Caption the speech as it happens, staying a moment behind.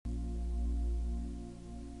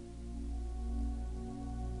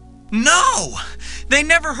No! They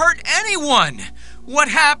never hurt anyone! What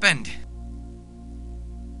happened?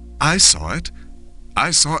 I saw it.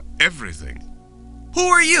 I saw everything. Who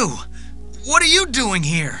are you? What are you doing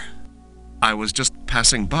here? I was just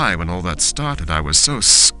passing by when all that started. I was so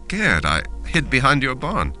scared I hid behind your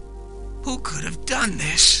barn. Who could have done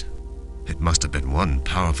this? It must have been one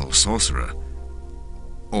powerful sorcerer.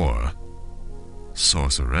 Or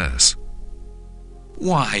sorceress.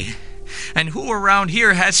 Why? And who around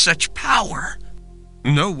here has such power?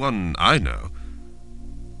 No one I know.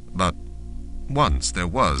 But once there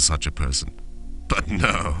was such a person. But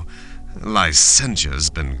no, Licentia's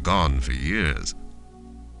been gone for years.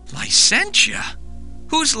 Licentia?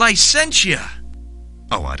 Who's Licentia?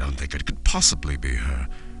 Oh, I don't think it could possibly be her.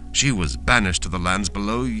 She was banished to the lands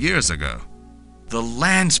below years ago. The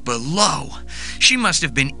lands below? She must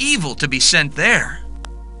have been evil to be sent there.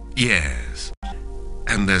 Yes.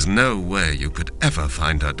 And there's no way you could ever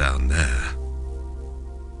find her down there.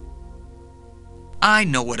 I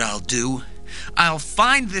know what I'll do. I'll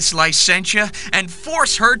find this Licentia and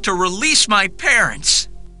force her to release my parents.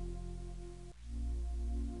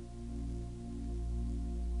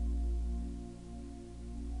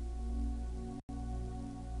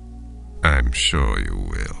 I'm sure you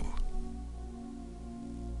will.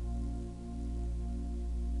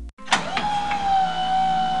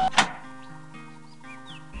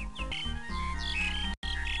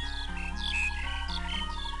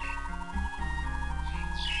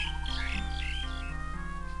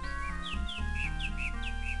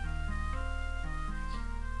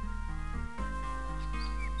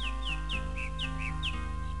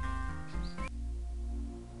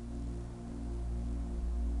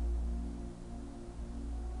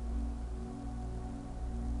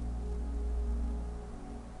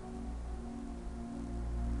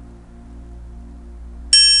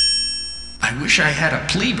 I wish I had a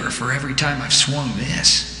pleber for every time I've swung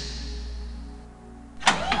this.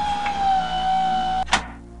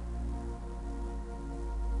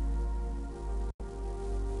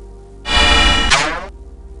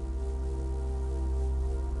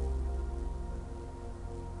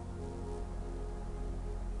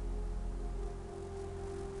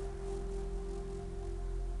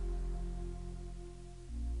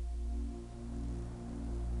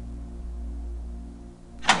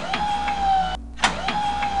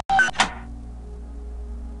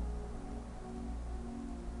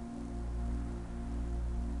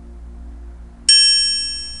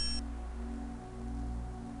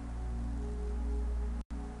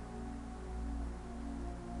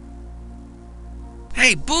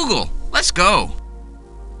 Hey, Boogle, let's go.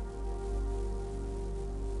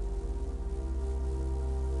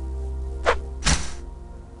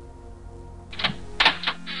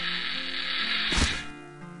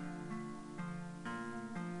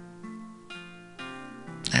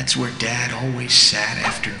 That's where Dad always sat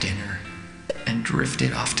after dinner and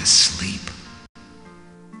drifted off to sleep.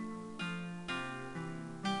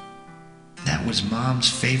 That was Mom's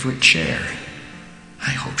favorite chair. I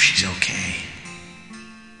hope she's okay.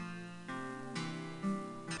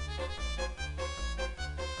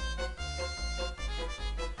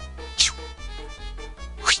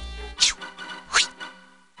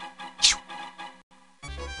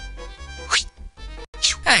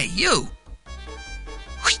 Hey, you!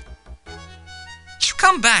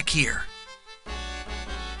 Come back here.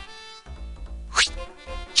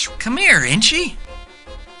 Come here, Inchy.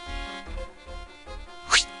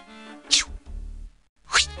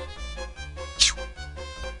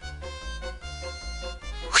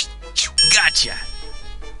 Gotcha.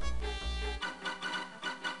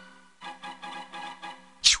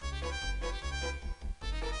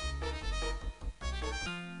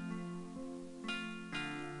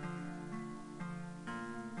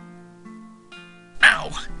 Ow.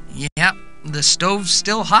 Yep, the stove's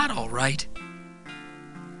still hot, all right.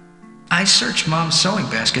 I searched Mom's sewing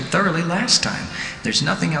basket thoroughly last time. There's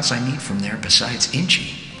nothing else I need from there besides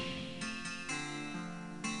Inchy.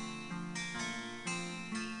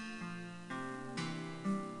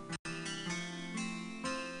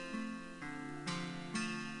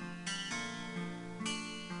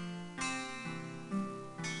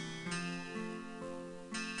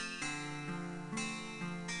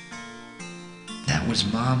 That was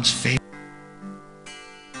Mom's favorite.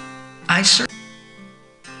 I searched.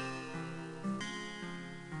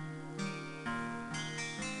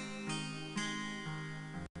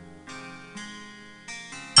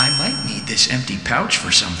 I might need this empty pouch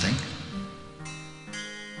for something.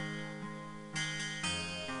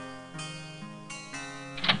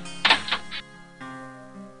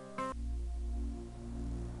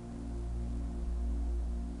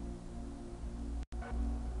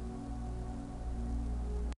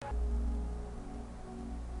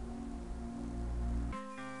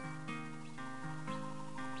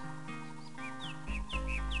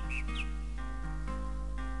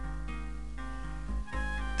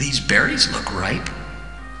 These berries look ripe.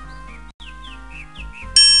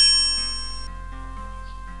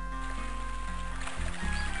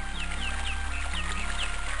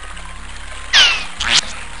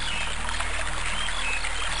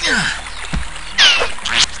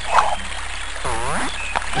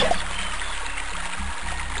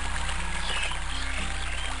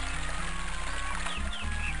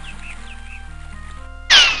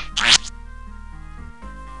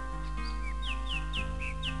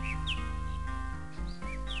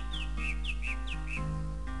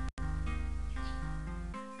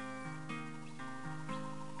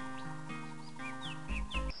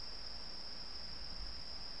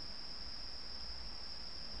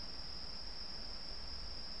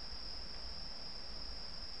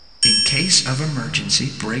 In case of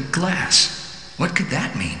emergency, break glass. What could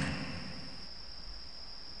that mean?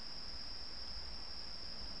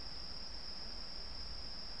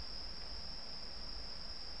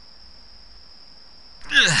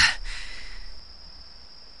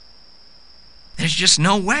 There's just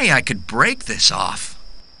no way I could break this off.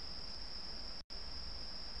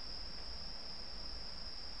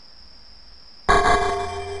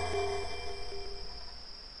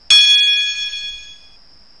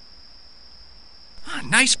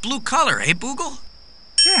 Nice blue color, eh, Boogle?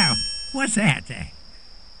 Yeah, what's that?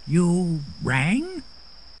 You rang?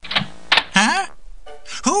 Huh?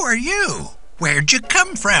 Who are you? Where'd you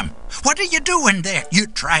come from? What are you doing there? You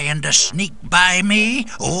trying to sneak by me?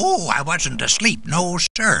 Oh, I wasn't asleep, no,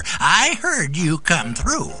 sir. I heard you come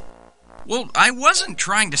through. Well, I wasn't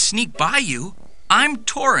trying to sneak by you. I'm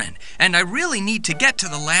Torin, and I really need to get to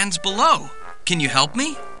the lands below. Can you help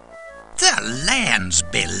me? The lands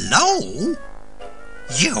below?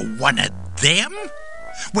 You're one of them?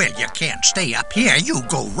 Well, you can't stay up here. You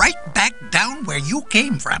go right back down where you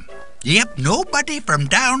came from. Yep, nobody from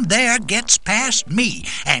down there gets past me,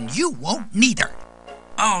 and you won't neither.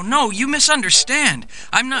 Oh, no, you misunderstand.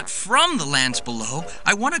 I'm not from the lands below.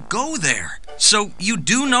 I want to go there. So you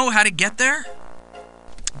do know how to get there?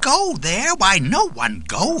 Go there? Why, no one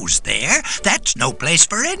goes there. That's no place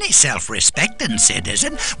for any self-respecting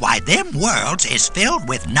citizen. Why, them worlds is filled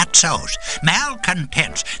with nutsos,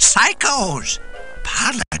 malcontents, psychos,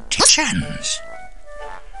 politicians.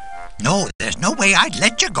 No, there's no way I'd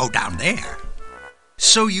let you go down there.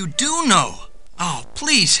 So you do know. Oh,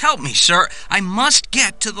 please help me, sir. I must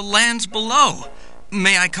get to the lands below.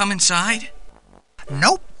 May I come inside?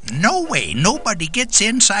 Nope. No way. Nobody gets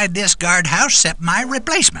inside this guardhouse except my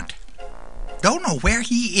replacement. Don't know where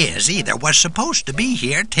he is either. Was supposed to be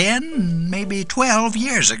here 10, maybe 12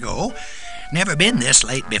 years ago. Never been this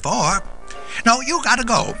late before. No, you gotta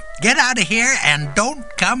go. Get out of here and don't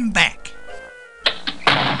come back.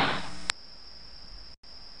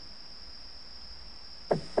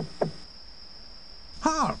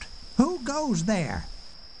 Halt. Who goes there?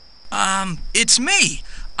 It's me.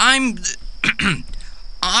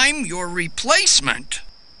 I'm your replacement.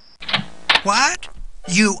 What?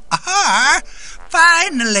 You are?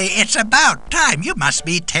 Finally, it's about time. You must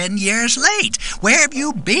be 10 years late. Where have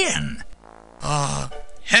you been?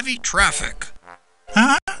 Heavy traffic.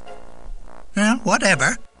 Huh? Well,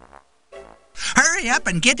 whatever. Hurry up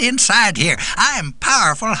and get inside here. I'm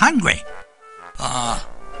powerful hungry.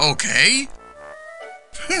 Okay.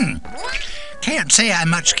 Can't say I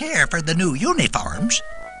much care for the new uniforms.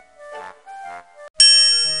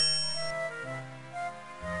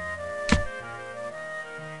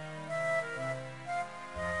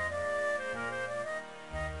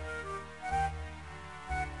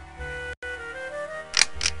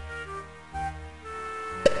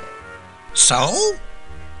 So,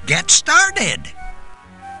 get started.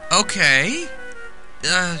 Okay.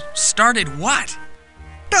 Started what?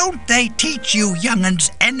 Don't they teach you young'uns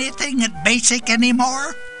anything at basic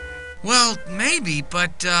anymore? Well, maybe,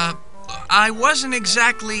 but, I wasn't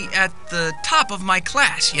exactly at the top of my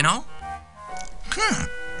class, you know?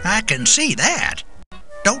 I can see that.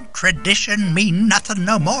 Don't tradition mean nothing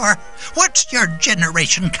no more? What's your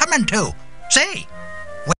generation coming to? Say,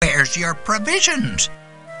 where's your provisions?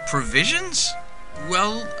 Provisions?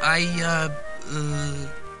 Well,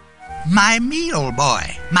 My meal,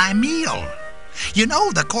 boy, my meal. You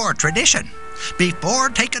know the core tradition. Before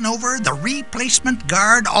taking over, the replacement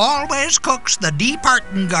guard always cooks the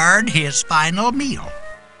departing guard his final meal.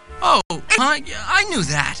 Oh, I knew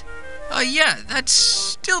that. Yeah, that's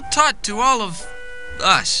still taught to all of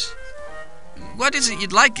us. What is it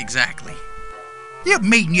you'd like exactly? You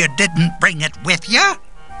mean you didn't bring it with you?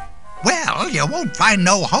 Well, you won't find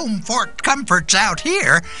no home fort comforts out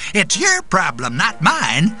here. It's your problem, not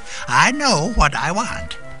mine. I know what I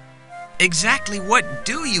want. Exactly what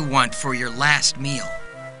do you want for your last meal?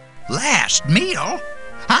 Last meal?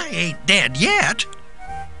 I ain't dead yet.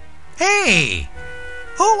 Hey,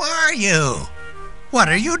 who are you? What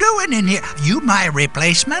are you doing in here? You my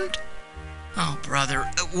replacement? Oh, brother,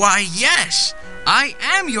 why, yes. I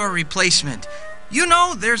am your replacement. You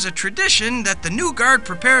know, there's a tradition that the new guard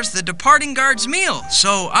prepares the departing guard's meal,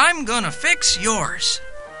 so I'm gonna fix yours.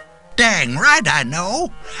 Dang right I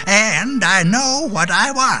know. And I know what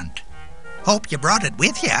I want. Hope you brought it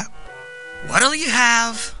with you. What'll you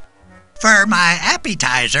have? For my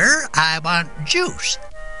appetizer, I want juice.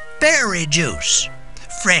 Berry juice.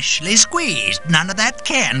 Freshly squeezed. None of that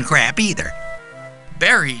canned crap either.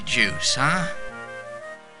 Berry juice, huh?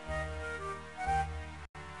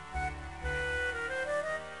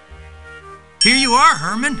 Here you are,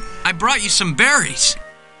 Herman. I brought you some berries.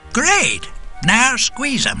 Great. Now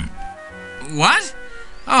squeeze 'em. What?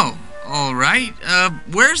 Oh, all right.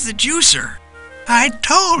 Where's the juicer? I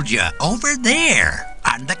told you, over there,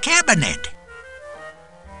 on the cabinet.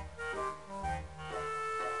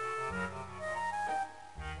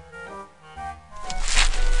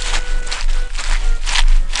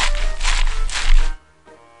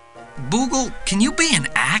 Boogle, can you be an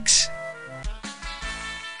axe?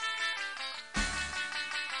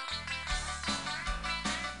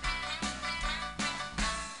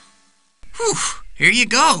 Whew, here you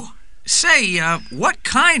go. Say, what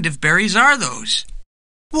kind of berries are those?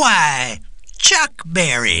 Why, chuck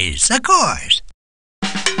berries, of course.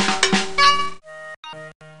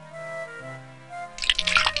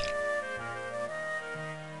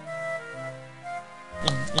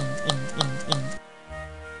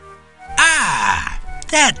 Ah,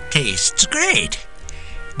 that tastes great.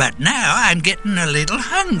 But now I'm getting a little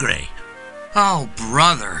hungry. Oh,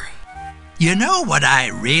 brother. You know what I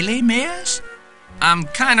really miss? I'm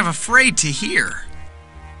kind of afraid to hear.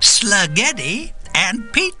 Spaghetti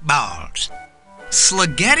and peat balls.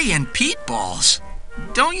 Spaghetti and peat balls?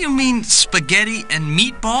 Don't you mean spaghetti and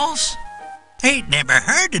meatballs? Ain't never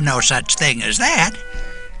heard of no such thing as that.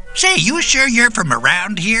 Say, you sure you're from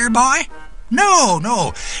around here, boy?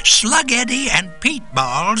 No. Spaghetti and peat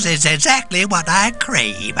balls is exactly what I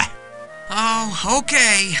crave. Oh,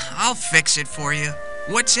 okay. I'll fix it for you.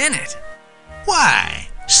 What's in it? Why,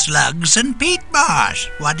 slugs and peat balls.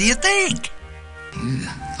 What do you think?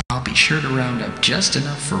 I'll be sure to round up just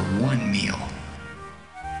enough for one meal.